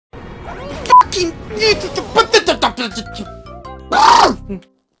Fucking...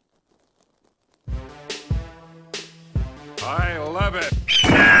 I love it.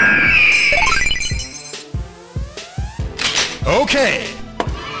 Okay.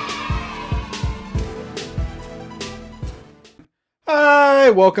 Hi,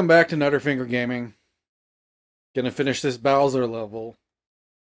 welcome back to Nutterfinger Gaming. Gonna finish this Bowser level.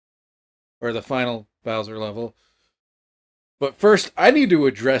 Or the final Bowser level. But first, I need to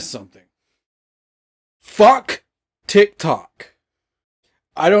address something. Fuck TikTok.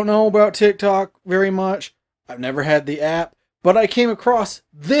 I don't know about TikTok very much. I've never had the app. But I came across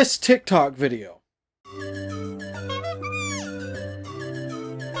this TikTok video.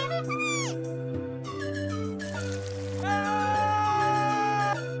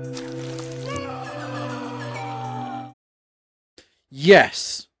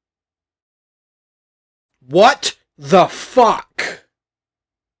 Yes. What the fuck?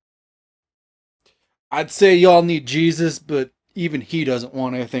 I'd say y'all need Jesus, but even he doesn't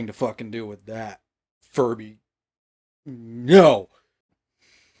want anything to fucking do with that. Furby. No.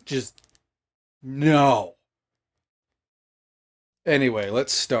 Just no. Anyway,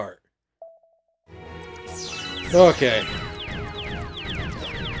 let's start. Okay.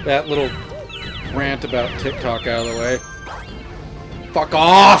 That little rant about TikTok out of the way. Fuck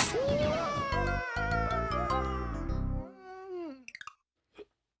off!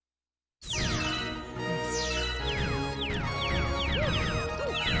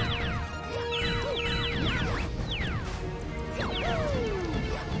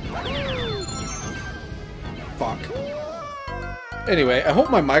 Fuck. Anyway, I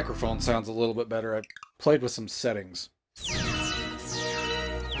hope my microphone sounds a little bit better. I played with some settings.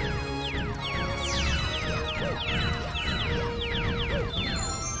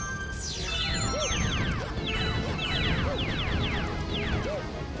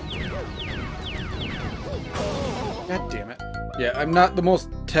 God damn it. Yeah, I'm not the most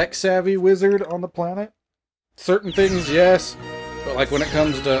tech-savvy wizard on the planet. Certain things, yes. But like when it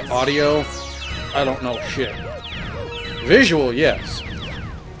comes to audio, I don't know shit. Visual, yes.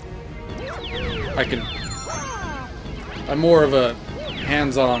 I'm more of a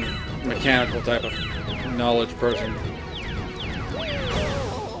hands-on, mechanical type of knowledge person.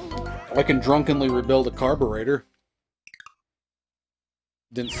 I can drunkenly rebuild a carburetor.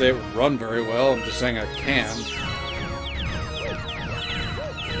 Didn't say it would run very well, I'm just saying I can.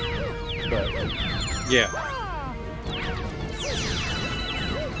 But, yeah.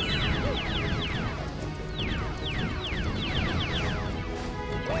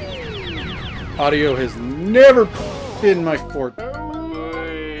 Audio has never been my forte.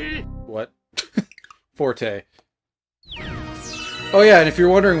 What? Forte. Oh yeah, and if you're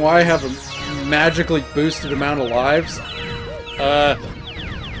wondering why I have a magically boosted amount of lives,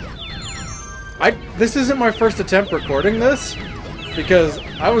 this isn't my first attempt recording this, because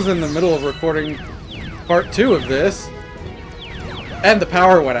I was in the middle of recording part 2 of this, and the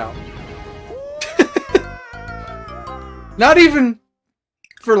power went out. Not even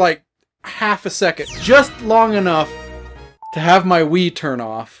for like half a second, just long enough to have my Wii turn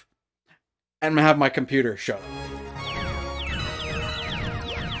off and have my computer shut off.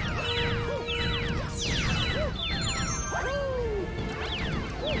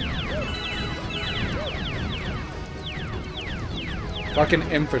 Fucking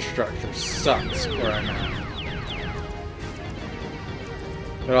infrastructure sucks where I'm at.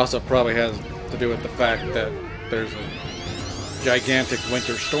 It also probably has to do with the fact that there's a gigantic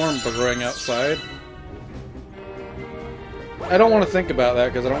winter storm brewing outside. I don't want to think about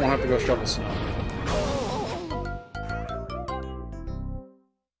that because I don't want to have to go shovel snow.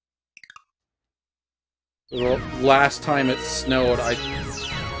 The last time it snowed,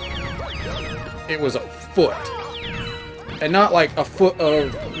 it was a foot. And not like a foot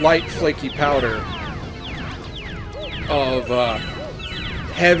of light flaky powder of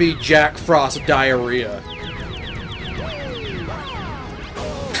heavy Jack Frost diarrhea.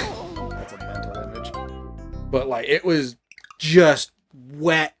 That's a mental image. But like, it was just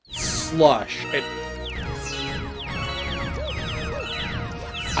wet slush.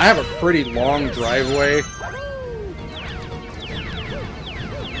 I have a pretty long driveway.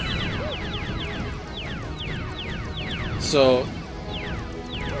 So,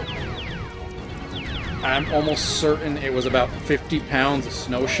 I'm almost certain it was about 50 pounds of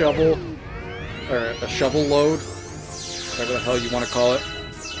snow shovel, or a shovel load, whatever the hell you want to call it.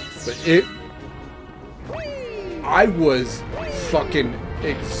 But I was fucking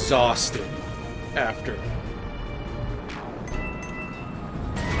exhausted after.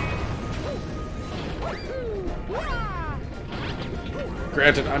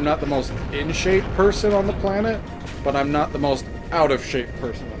 Granted, I'm not the most in-shape person on the planet, but I'm not the most out-of-shape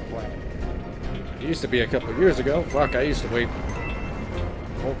person on the planet. It used to be a couple of years ago. Fuck, I used to weigh,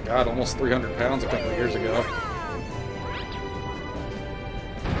 oh god, almost 300 pounds a couple of years ago.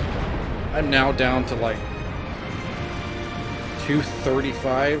 I'm now down to like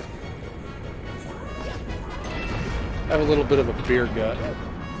 235. I have a little bit of a beer gut.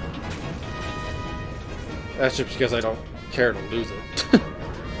 That's just because I don't care to lose it.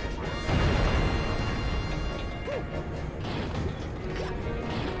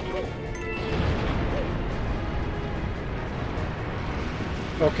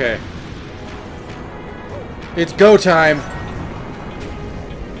 Okay. It's go time.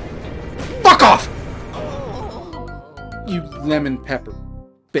 Fuck off! You lemon pepper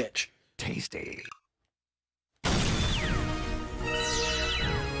bitch. Tasty.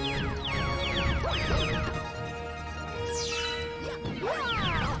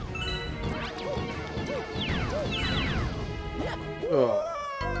 Oh.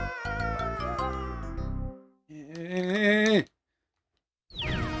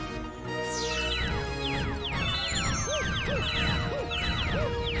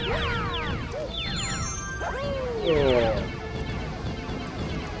 Oh.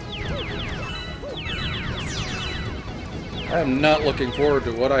 I am not looking forward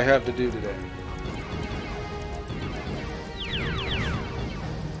to what I have to do today.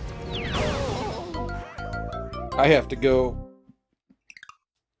 I have to go.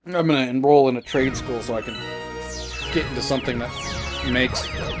 I'm going to enroll in a trade school so I can get into something that makes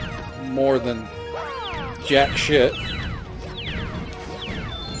more than jack shit.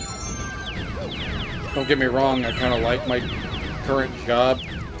 Don't get me wrong, I kind of like my current job.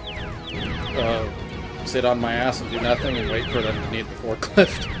 Sit on my ass and do nothing and wait for them to need the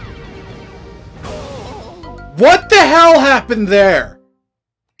forklift. What the hell happened there?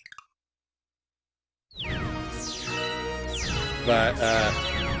 But,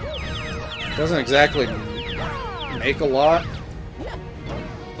 doesn't exactly make a lot.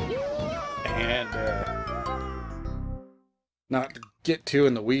 And, not to get too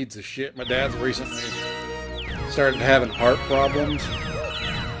in the weeds of shit, my dad's recently started having heart problems.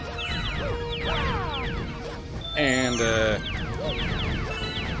 And,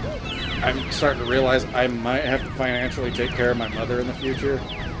 I'm starting to realize I might have to financially take care of my mother in the future.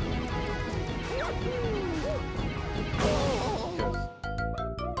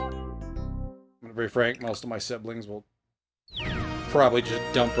 I'm gonna be frank, most of my siblings will probably just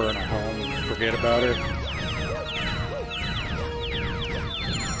dump her in a home and forget about her.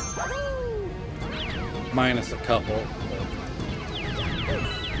 Minus a couple, but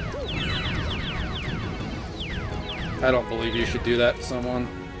I don't believe you should do that to someone.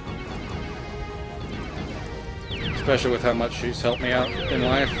 Especially with how much she's helped me out in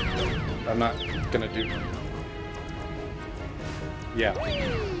life. I'm not gonna do... Yeah.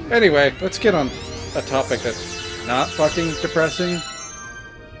 Anyway, let's get on a topic that's not fucking depressing.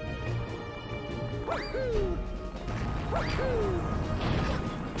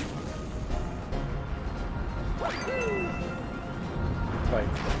 Like,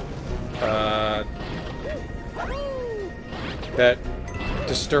 that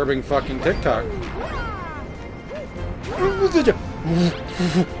disturbing fucking TikTok.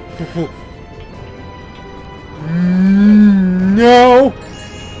 No!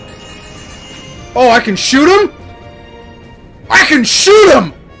 Oh, I can shoot him? I can shoot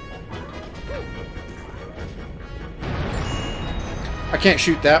him! I can't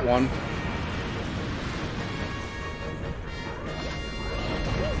shoot that one.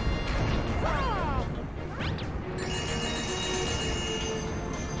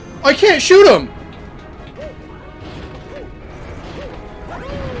 I can't shoot him!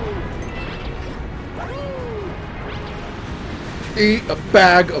 Eat a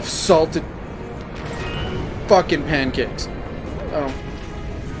bag of salted fucking pancakes. I don't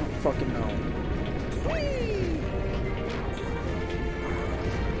fucking know.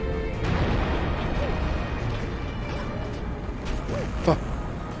 Fuck.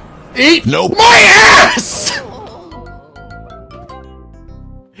 Eat Nope. my ass!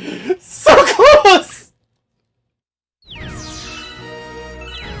 So close!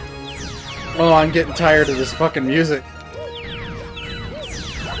 Oh, I'm getting tired of this fucking music.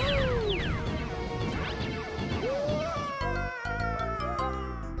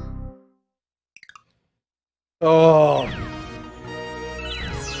 Oh.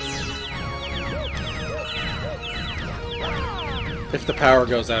 If the power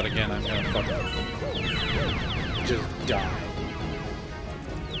goes out again, I'm gonna fucking just die.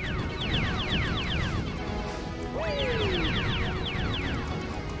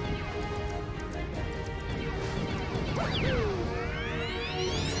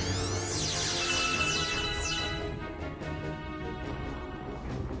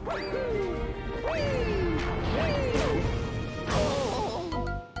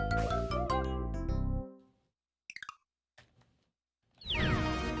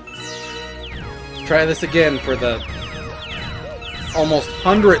 Try this again for the almost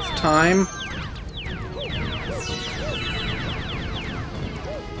 100th time.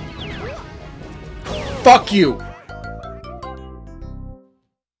 Fuck you!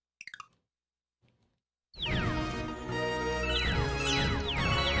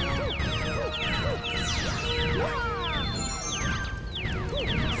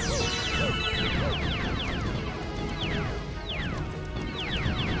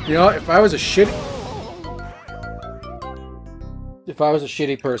 You know, if I was a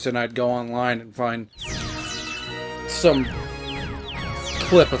shitty person, I'd go online and find some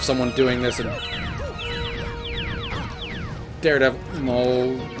clip of someone doing this and Daredevil.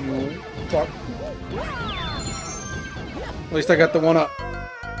 No, fuck. At least I got the one up.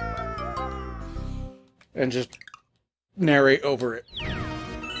 And just narrate over it.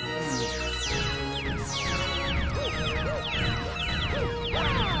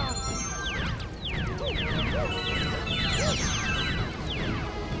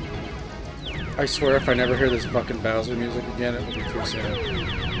 I swear if I never hear this fucking Bowser music again, it will be too sad.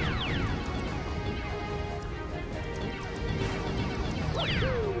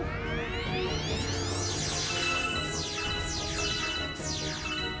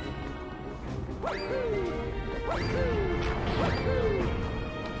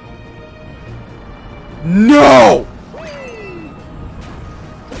 No!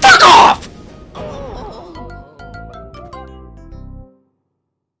 Fuck off!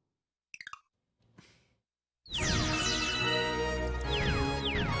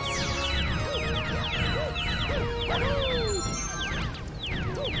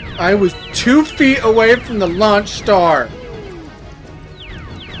 I was 2 feet away from the launch star.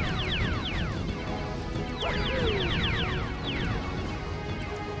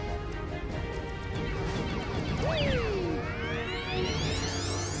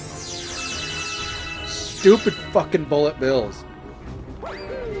 Stupid fucking bullet bills.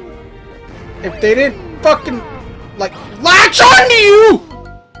 If they didn't fucking, like, latch onto you,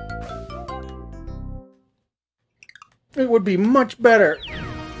 it would be much better.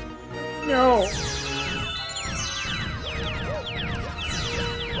 No.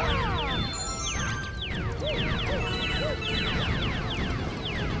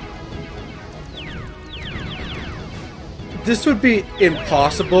 This would be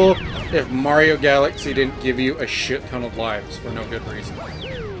impossible if Mario Galaxy didn't give you a shit ton of lives for no good reason.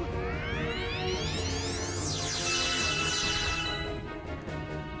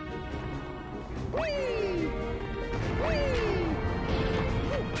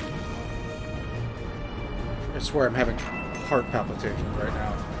 I swear I'm having heart palpitations right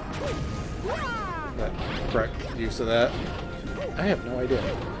now. That correct use of that? I have no idea.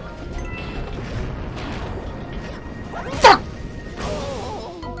 Fuck!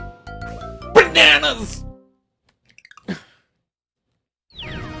 Bananas!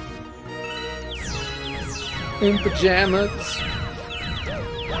 In pajamas.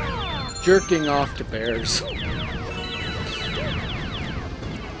 Jerking off to bears.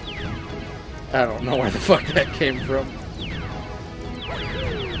 I don't know where the fuck that came from.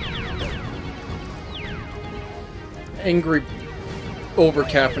 Angry,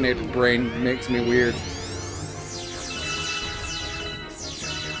 over-caffeinated brain makes me weird.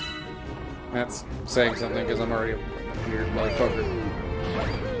 That's saying something because I'm already a weird motherfucker.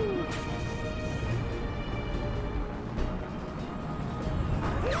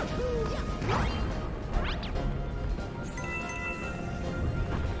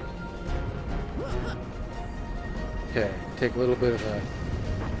 Okay, take a little bit of a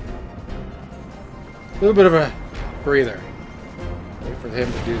breather. Wait for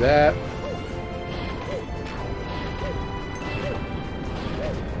him to do that.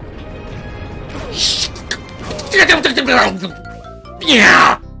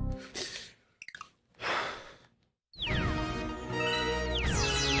 Yeah.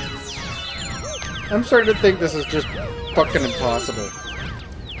 I'm starting to think this is just fucking impossible.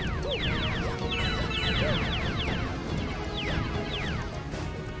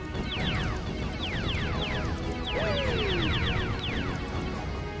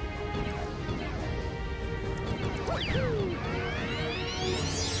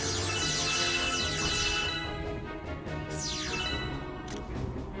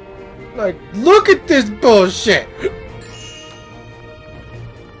 Like, look at this bullshit!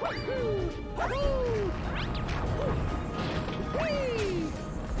 Fuck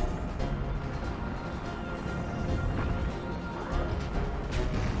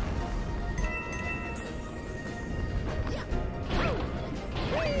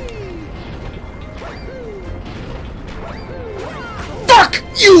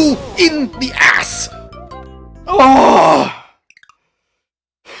you in the ass! Oh!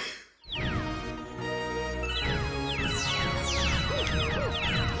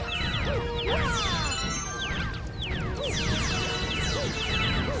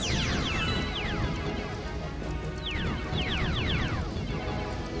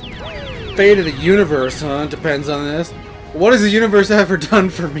 Fate of the universe, huh? Depends on this. What has the universe ever done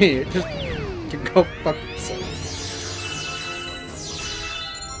for me? It just can go fuck itself.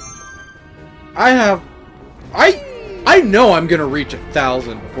 I know I'm gonna reach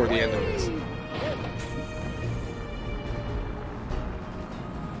 1,000 before the end of this.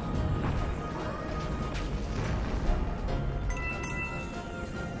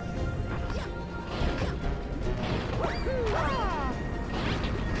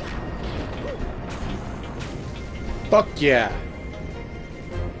 Fuck yeah.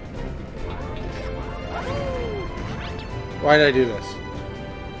 Why did I do this?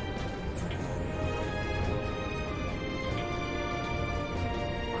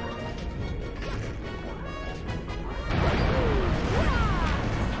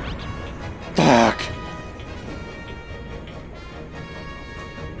 Fuck.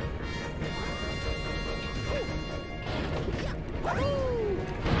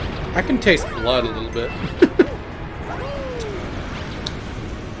 I can taste blood a little bit.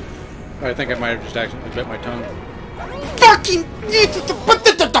 I think I might have just accidentally bit my tongue. Fucking!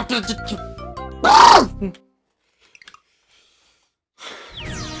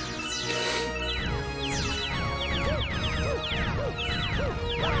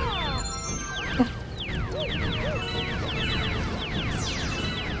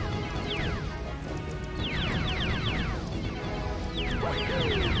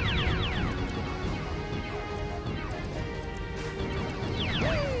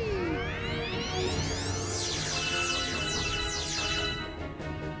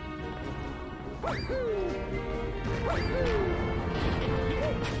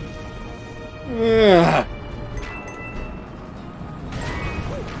 Ugh.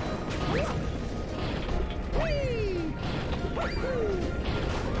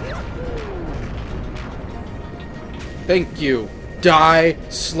 Thank you. Die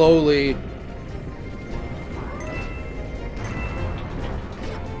slowly.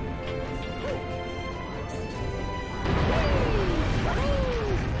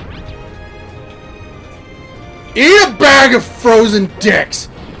 Eat a bag of frozen dicks!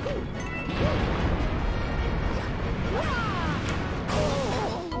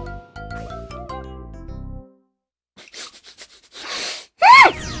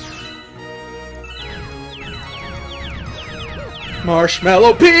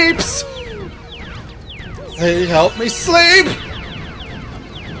 Marshmallow peeps! They help me sleep!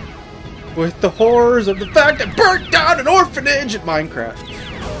 With the horrors of the fact I burnt down an orphanage in Minecraft.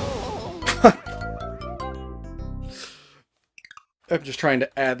 I'm just trying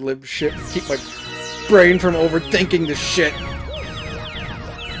to ad-lib shit, keep my brain from overthinking this shit.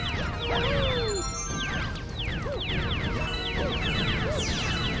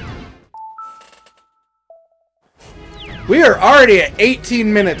 We are already at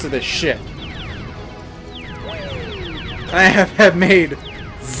 18 minutes of this shit. I have made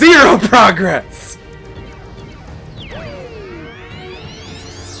zero progress.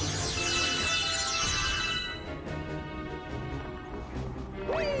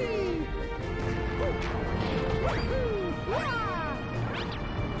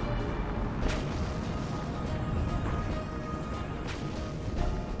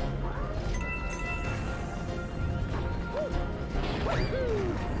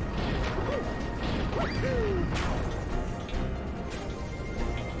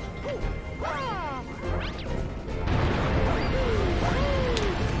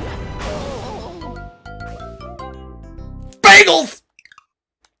 Bagels!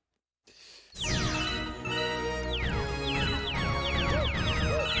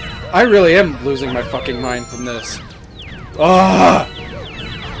 I really am losing my fucking mind from this. Ah!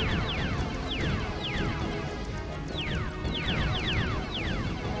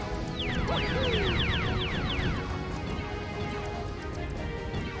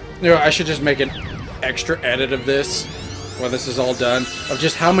 You know, I should just make an extra edit of this when this is all done, of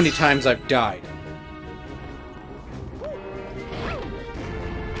just how many times I've died.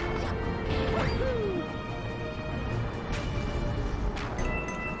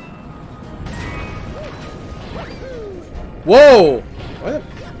 Whoa! Why the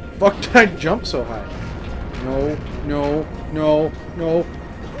fuck did I jump so high? No, no, no, no.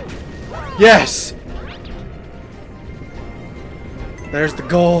 Yes! There's the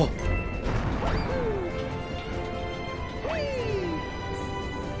goal.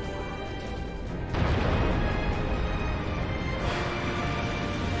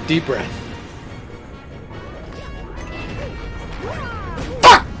 Deep breath.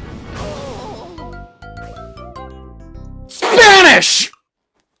 Fuck! Spanish!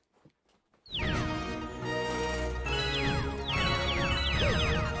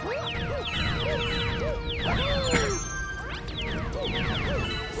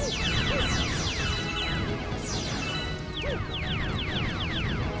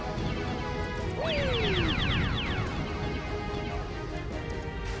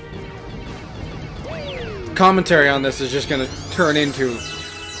 Commentary on this is just gonna turn into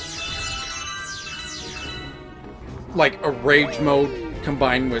like a rage mode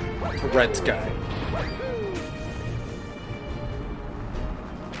combined with Red Sky.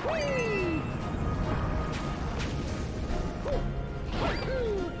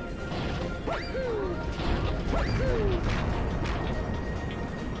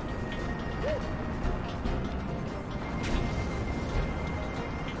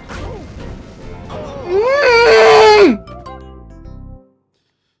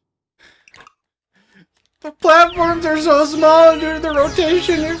 The platforms are so small due to the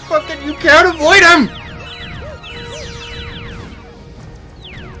rotation, you can't avoid them!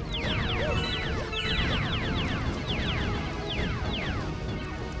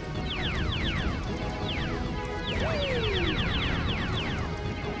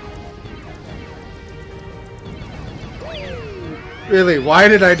 Really, why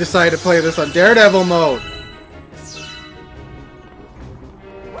did I decide to play this on Daredevil mode?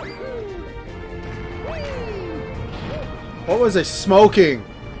 What was I smoking?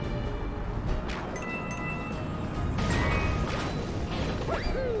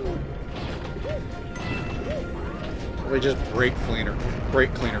 We just brake cleaner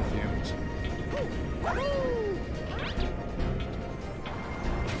fumes.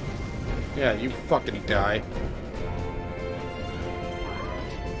 Yeah, you fucking die.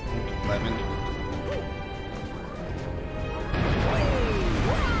 Lemon.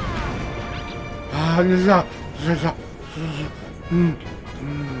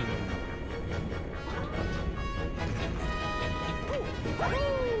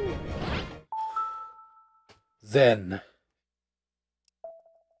 Then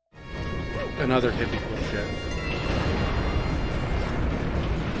another hippie bullshit.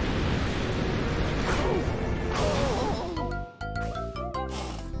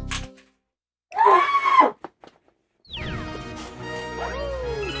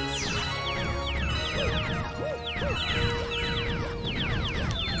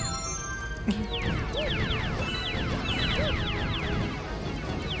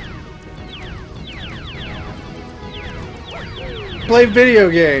 Play video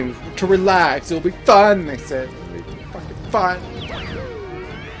games to relax. It'll be fun, they said. It'll be fucking fun.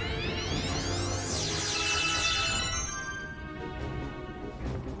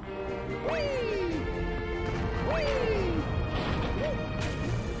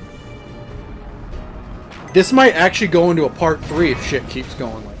 This might actually go into a part 3 if shit keeps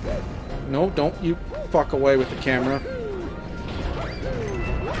going like that. No, don't you fuck away with the camera.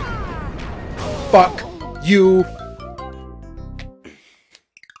 Fuck you.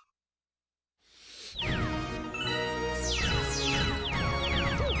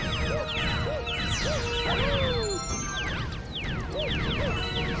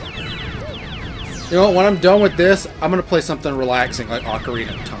 You know what, when I'm done with this, I'm gonna play something relaxing like Ocarina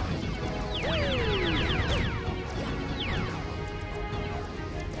of Time.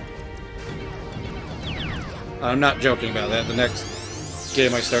 I'm not joking about that. The next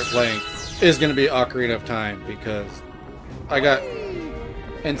game I start playing is gonna be Ocarina of Time because I got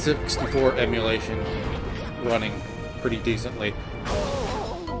N64 emulation running pretty decently.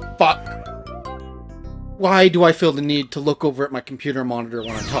 Fuck! Why do I feel the need to look over at my computer monitor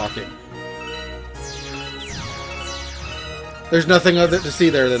when I'm talking? There's nothing other to see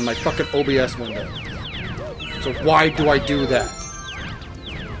there than my fucking OBS window. So why do I do that?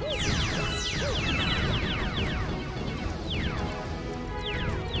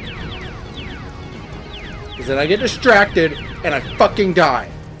 Because then I get distracted and I fucking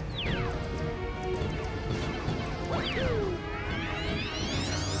die.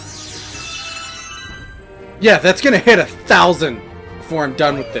 Yeah, that's gonna hit 1,000 before I'm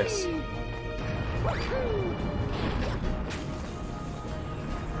done with this.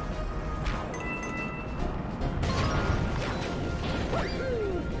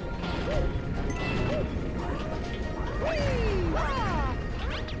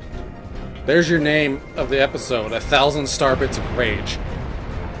 There's your name of the episode, 1,000 Star Bits of Rage.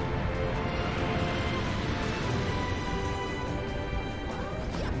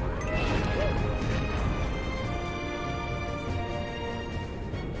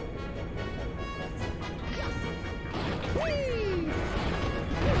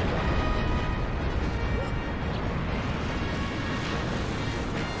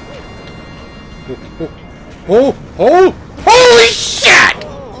 Oh! Holy shit!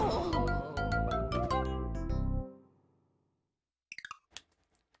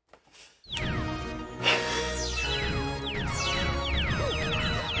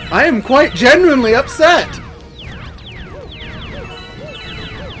 I am quite genuinely upset!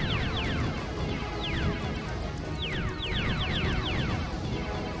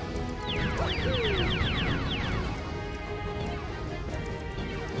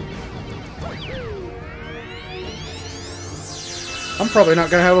 I'm probably not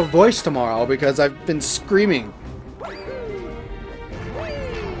gonna have a voice tomorrow because I've been screaming.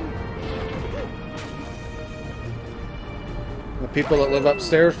 The people that live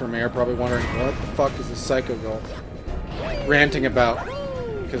upstairs from me are probably wondering, what the fuck is this psycho girl ranting about?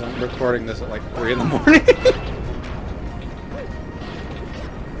 Because I'm recording this at like 3 in the morning.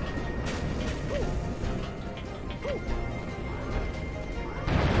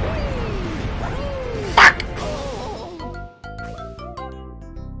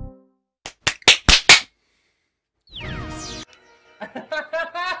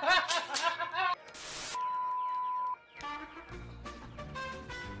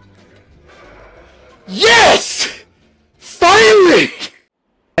 Yes! Finally!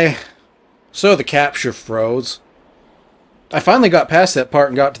 So the capture froze. I finally got past that part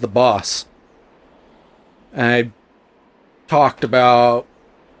and got to the boss. I talked about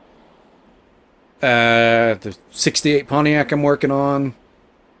the 68 Pontiac I'm working on.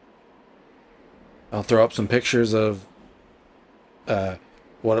 I'll throw up some pictures of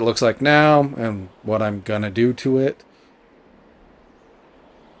what it looks like now and what I'm gonna do to it.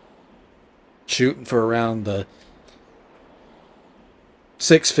 Shooting for around the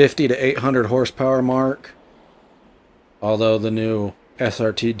 650 to 800 horsepower mark. Although the new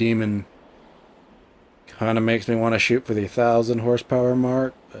SRT Demon kind of makes me want to shoot for the 1,000 horsepower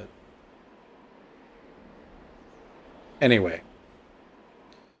mark, but anyway.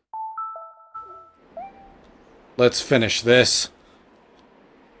 Let's finish this.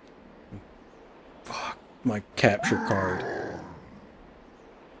 Fuck, my capture card.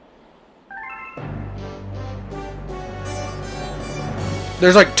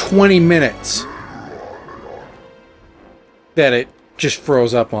 There's like 20 minutes that it just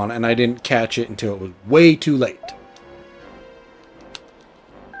froze up on, and I didn't catch it until it was way too late.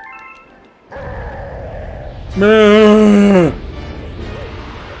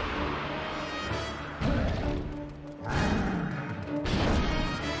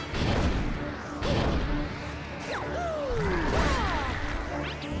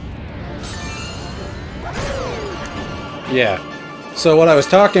 Yeah. So what I was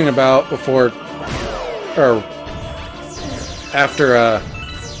talking about before, or after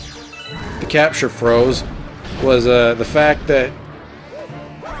the capture froze, was the fact that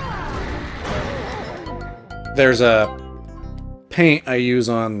there's a paint I use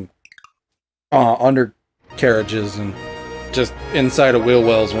on undercarriages and just inside of wheel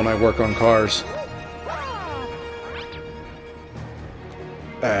wells when I work on cars.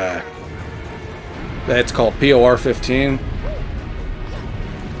 It's called Part.2.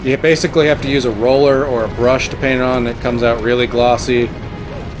 You basically have to use a roller or a brush to paint it on. It comes out really glossy,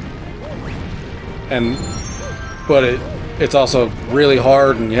 but it's also really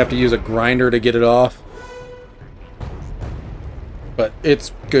hard, and you have to use a grinder to get it off. But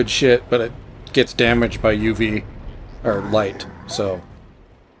it's good shit, but it gets damaged by UV or light. So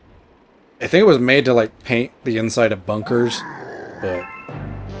I think it was made to like paint the inside of bunkers, but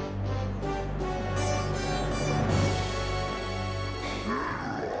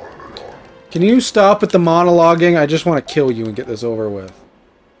can you stop with the monologuing? I just want to kill you and get this over with.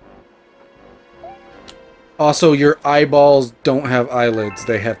 Also, your eyeballs don't have eyelids.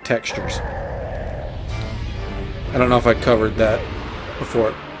 They have textures. I don't know if I covered that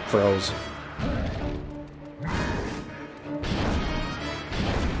before it froze.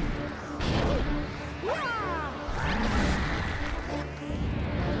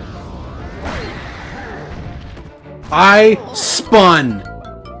 I spun!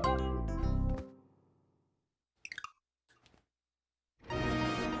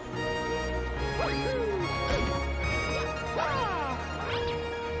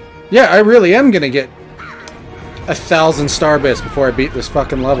 Yeah, I really am gonna get 1,000 star bits before I beat this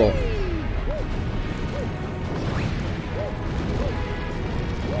fucking level.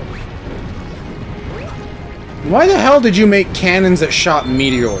 Why the hell did you make cannons that shot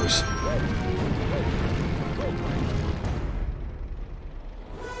meteors?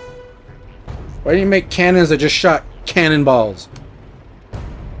 Why didn't you make cannons that just shot cannonballs?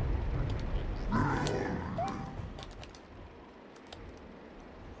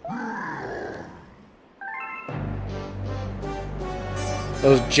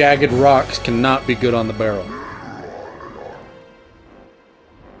 Those jagged rocks cannot be good on the barrel.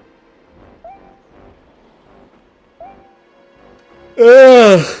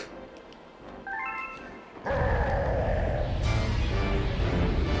 Ugh!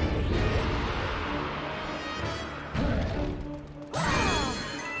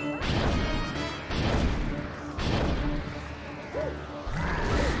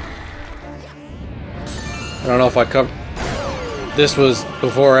 I don't know if I covered... This was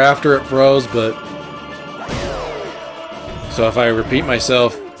before or after it froze, but... So if I repeat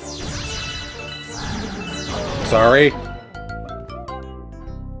myself... Sorry.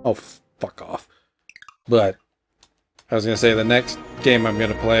 Oh, fuck off. But... I was gonna say the next game I'm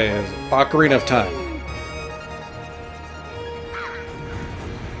gonna play is Ocarina of Time.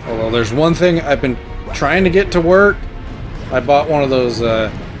 Although there's one thing I've been trying to get to work. I bought one of those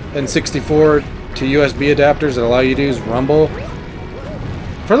N64 to USB adapters that allow you to use Rumble.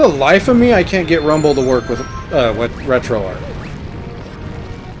 For the life of me, I can't get Rumble to work with RetroArch.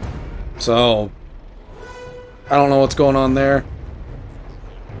 So, I don't know what's going on there.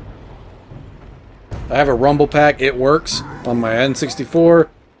 I have a Rumble pack. It works on my N64.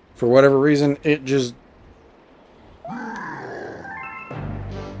 For whatever reason, it just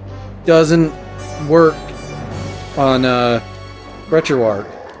doesn't work on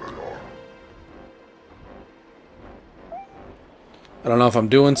RetroArch. I don't know if I'm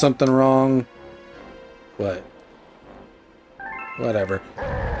doing something wrong, but whatever.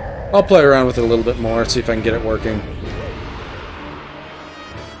 I'll play around with it a little bit more, see if I can get it working.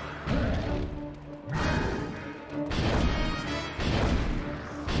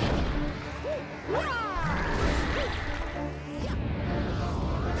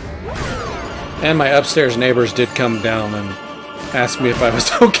 And my upstairs neighbors did come down and ask me if I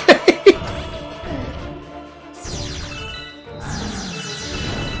was okay.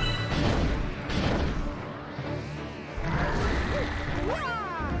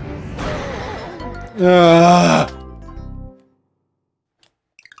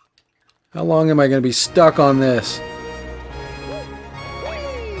 How long am I going to be stuck on this?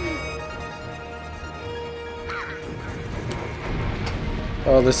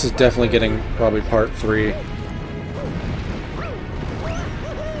 Oh, this is definitely getting probably part 3.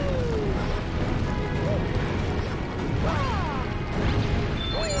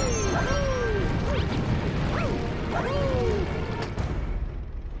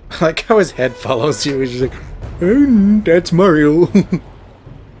 I like how his head follows you. He's just like, that's Mario.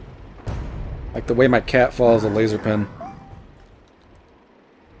 Like the way my cat follows a laser pen.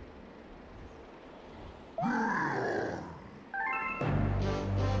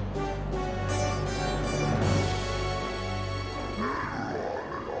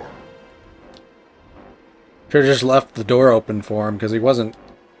 Should've just left the door open for him because he wasn't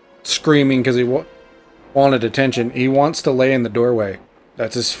screaming because he wanted attention. He wants to lay in the doorway.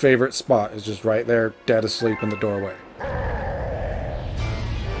 That's his favorite spot, is just right there, dead asleep in the doorway.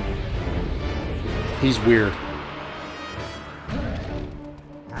 He's weird.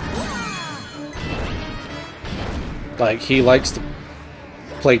 Like, he likes to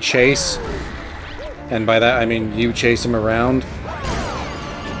play chase. And by that, I mean you chase him around.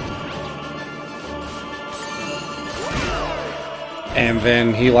 And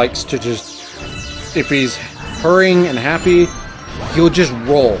then he likes to just... If he's hurrying and happy, he'll just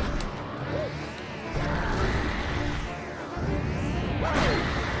roll.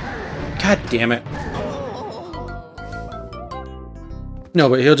 God damn it. No,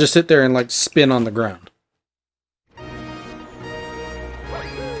 but he'll just sit there and, like, spin on the ground. I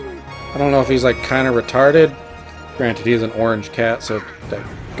don't know if he's, like, kind of retarded. Granted, he's an orange cat, so that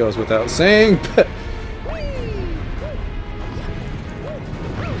goes without saying, but...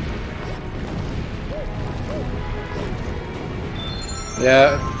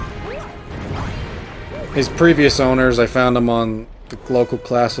 Yeah. His previous owners, I found them on the local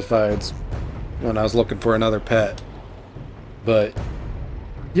classifieds when I was looking for another pet. But...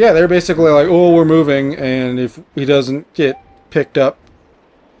 yeah, they're basically like, oh, we're moving, and if he doesn't get picked up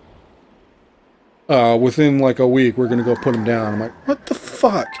within like a week, we're gonna go put him down. I'm like, what the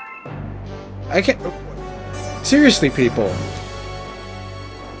fuck? I can't... Seriously, people.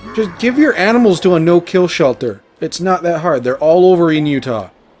 Just give your animals to a no-kill shelter. It's not that hard. They're all over in Utah.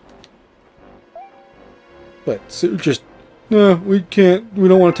 But so just, no, we can't, we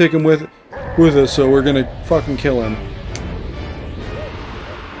don't want to take him with us, so we're gonna fucking kill him.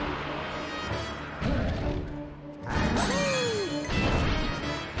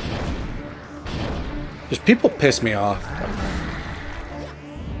 Just people piss me off.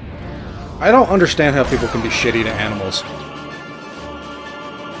 I don't understand how people can be shitty to animals.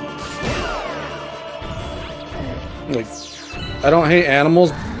 Like, I don't hate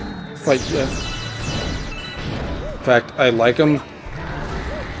animals. Like, in fact, I like them.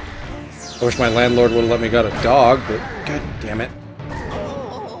 I wish my landlord would have let me get a dog, but god damn it.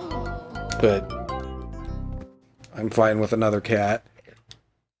 But I'm fine with another cat.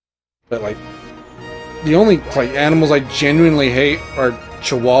 But like, the only like animals I genuinely hate are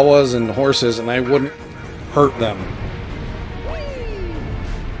chihuahuas and horses, and I wouldn't hurt them.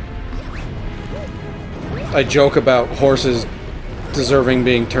 I joke about horses deserving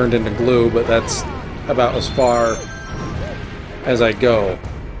being turned into glue, but that's about as far as I go.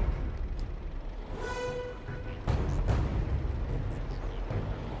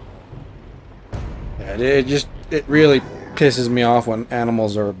 Yeah, it really pisses me off when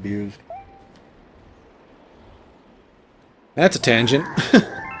animals are abused. That's a tangent.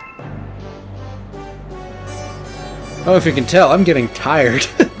 Oh, if you can tell, I'm getting tired.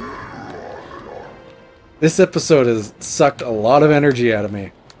 This episode has sucked a lot of energy out of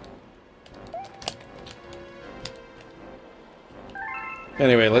me.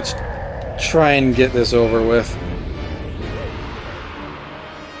 Anyway, let's try and get this over with.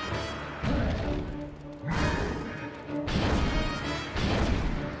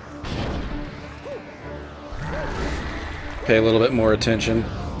 Pay a little bit more attention.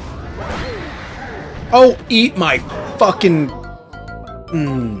 Oh, eat my fucking...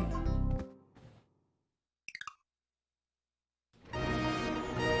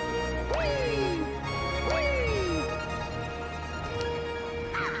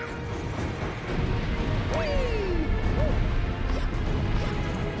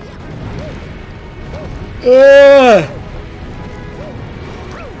 Ugh!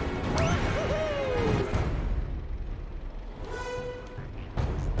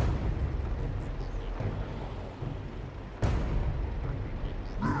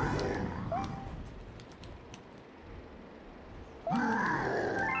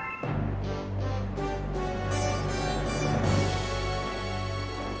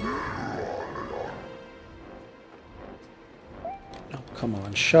 Oh, come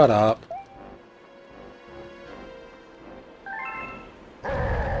on, shut up.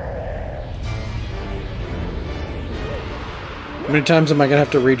 How many times am I gonna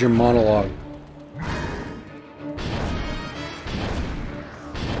have to read your monologue?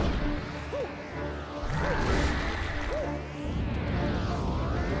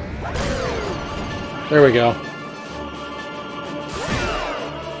 There we go.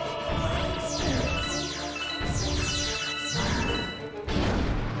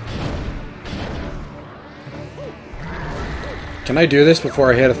 Can I do this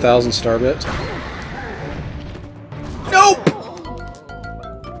before I hit 1,000 star bits? Nope!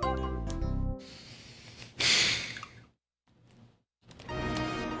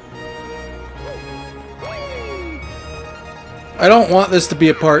 I don't want this to be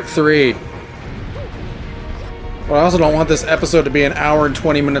a part 3. But I also don't want this episode to be an hour and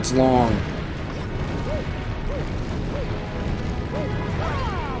 20 minutes long.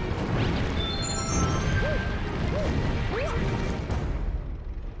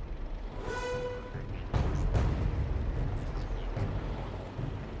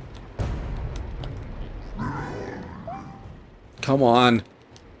 Come on.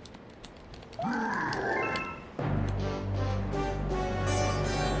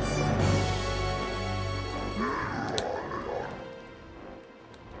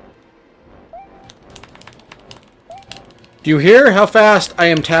 Do you hear how fast I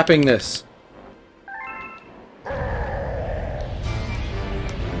am tapping this?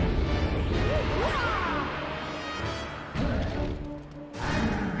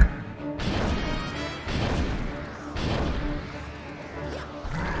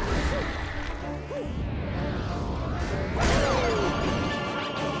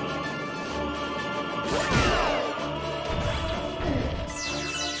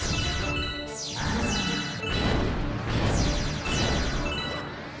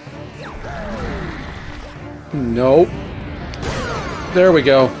 Nope. There we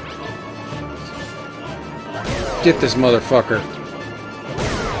go. Get this motherfucker.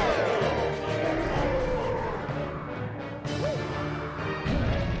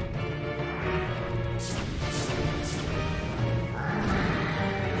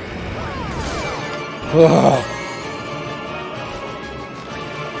 Ugh.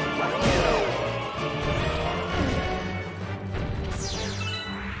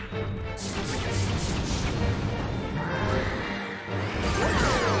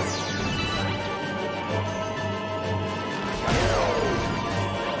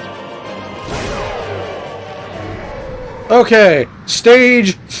 Okay,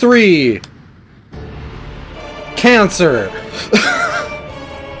 stage 3. Cancer.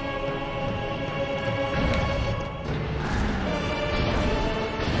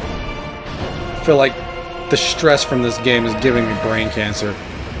 I feel like the stress from this game is giving me brain cancer.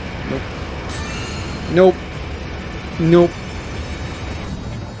 Nope. Nope. Nope.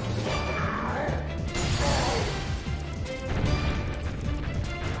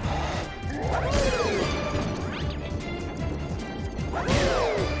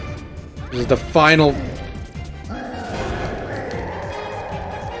 This is the final...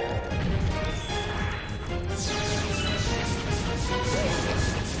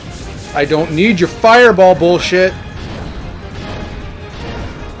 I don't need your fireball bullshit.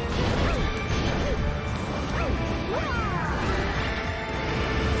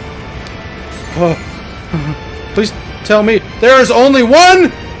 Please tell me there is only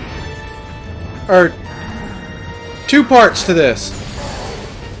one or 2 parts to this.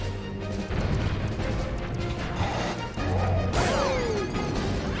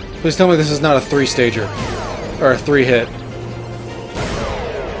 Please tell me this is not a 3-stager or a 3-hit.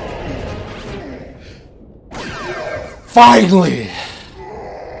 Finally!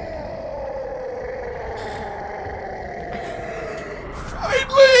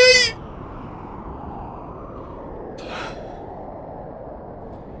 Finally!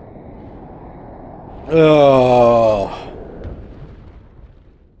 Oh.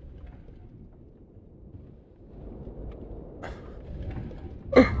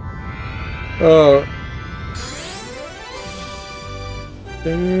 Oh.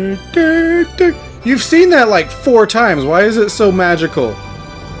 You've seen that like 4 times. Why is it so magical?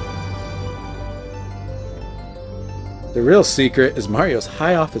 The real secret is Mario's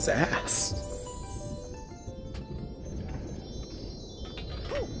high off his ass.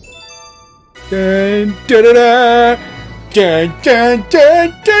 Dun, da, da, da. Dun, dun,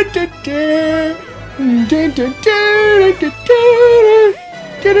 dun, dun, dun, dun. Dun, dun, dun, dun, dun, dun,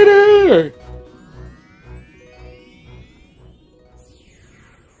 dun, dun, dun.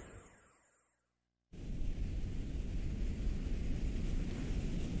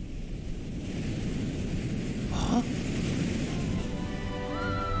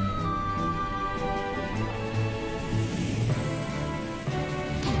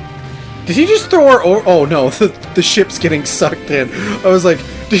 Did he just throw her over? Oh no, the ship's getting sucked in. I was like,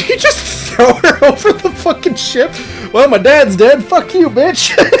 did he just throw her over the fucking ship? Well, my dad's dead. Fuck you,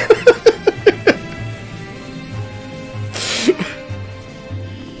 bitch.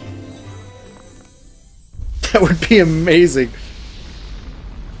 That would be amazing.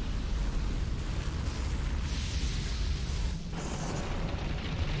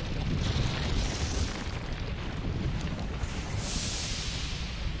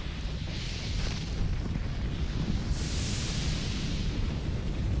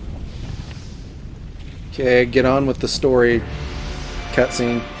 Okay, get on with the story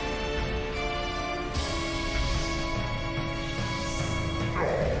cutscene.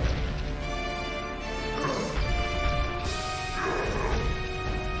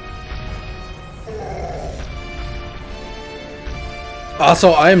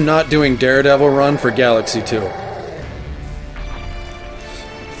 Also, I am not doing Daredevil run for Galaxy 2.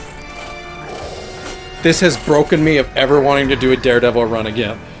 This has broken me of ever wanting to do a Daredevil run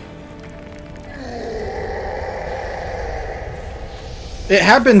again. It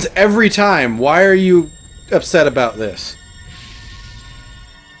happens every time. Why are you upset about this?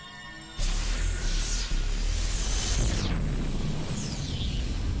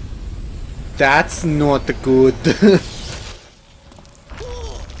 That's not good.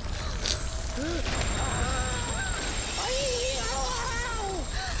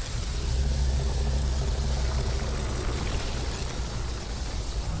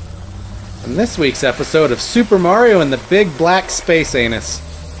 In this week's episode of Super Mario and the Big Black Space Anus.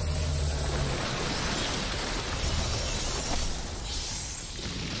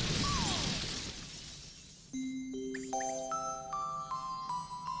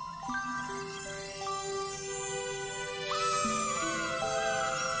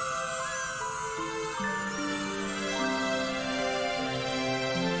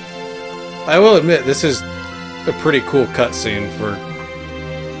 I will admit, this is a pretty cool cutscene for...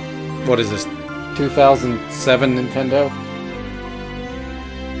 What is this? 2007 Nintendo?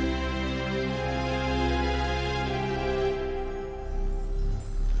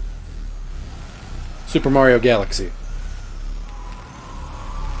 Super Mario Galaxy.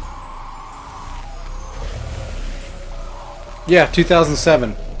 Yeah,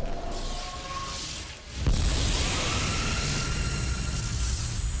 2007.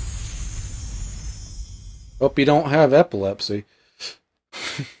 Hope you don't have epilepsy.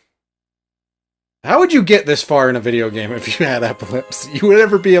 How would you get this far in a video game if you had epilepsy? You would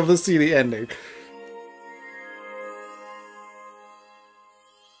never be able to see the ending.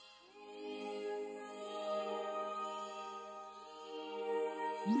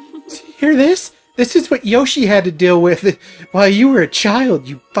 Hear this? This is what Yoshi had to deal with while you were a child,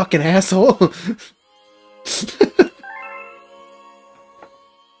 you fucking asshole.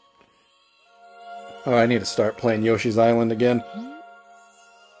 Oh, I need to start playing Yoshi's Island again.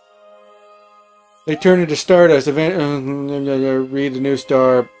 They turn into Stardust. Read the new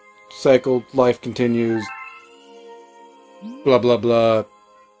star. Cycle. Life continues. Blah, blah, blah.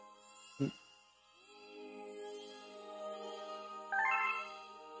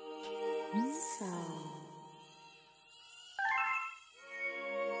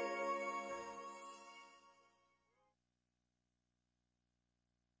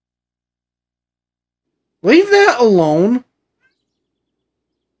 Leave that alone.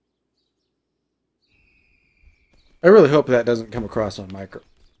 I really hope that doesn't come across on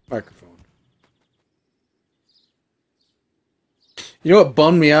microphone. You know what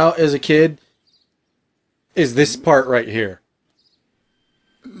bummed me out as a kid? Is this part right here.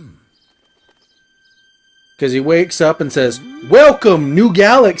 Because he wakes up and says, "Welcome, new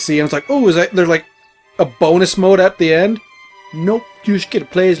galaxy." And it's like, oh, is that there's like a bonus mode at the end? Nope, you just get to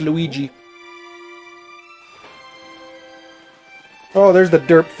play as Luigi. Oh, there's the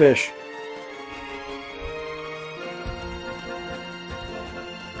derp fish.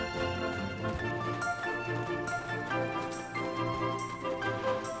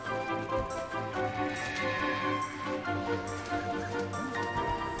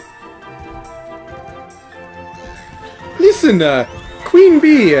 Listen, Queen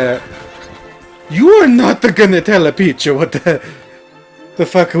Bee, you are not gonna tell a Peach what the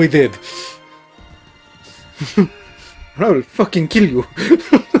fuck we did. I will fucking kill you.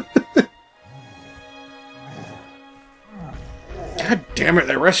 God damn it,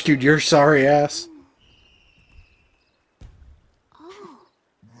 they rescued your sorry ass.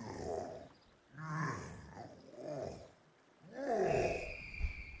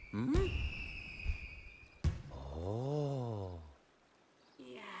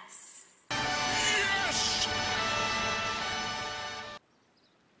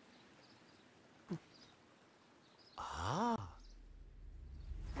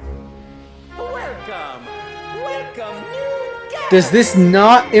 Does this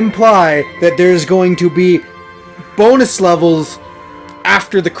not imply that there's going to be bonus levels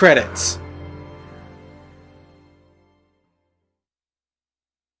after the credits?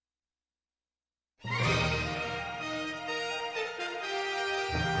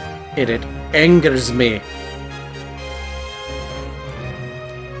 It angers me.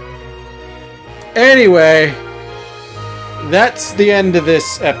 Anyway, that's the end of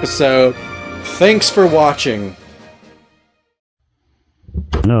this episode. Thanks for watching.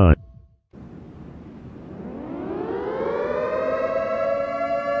 Not.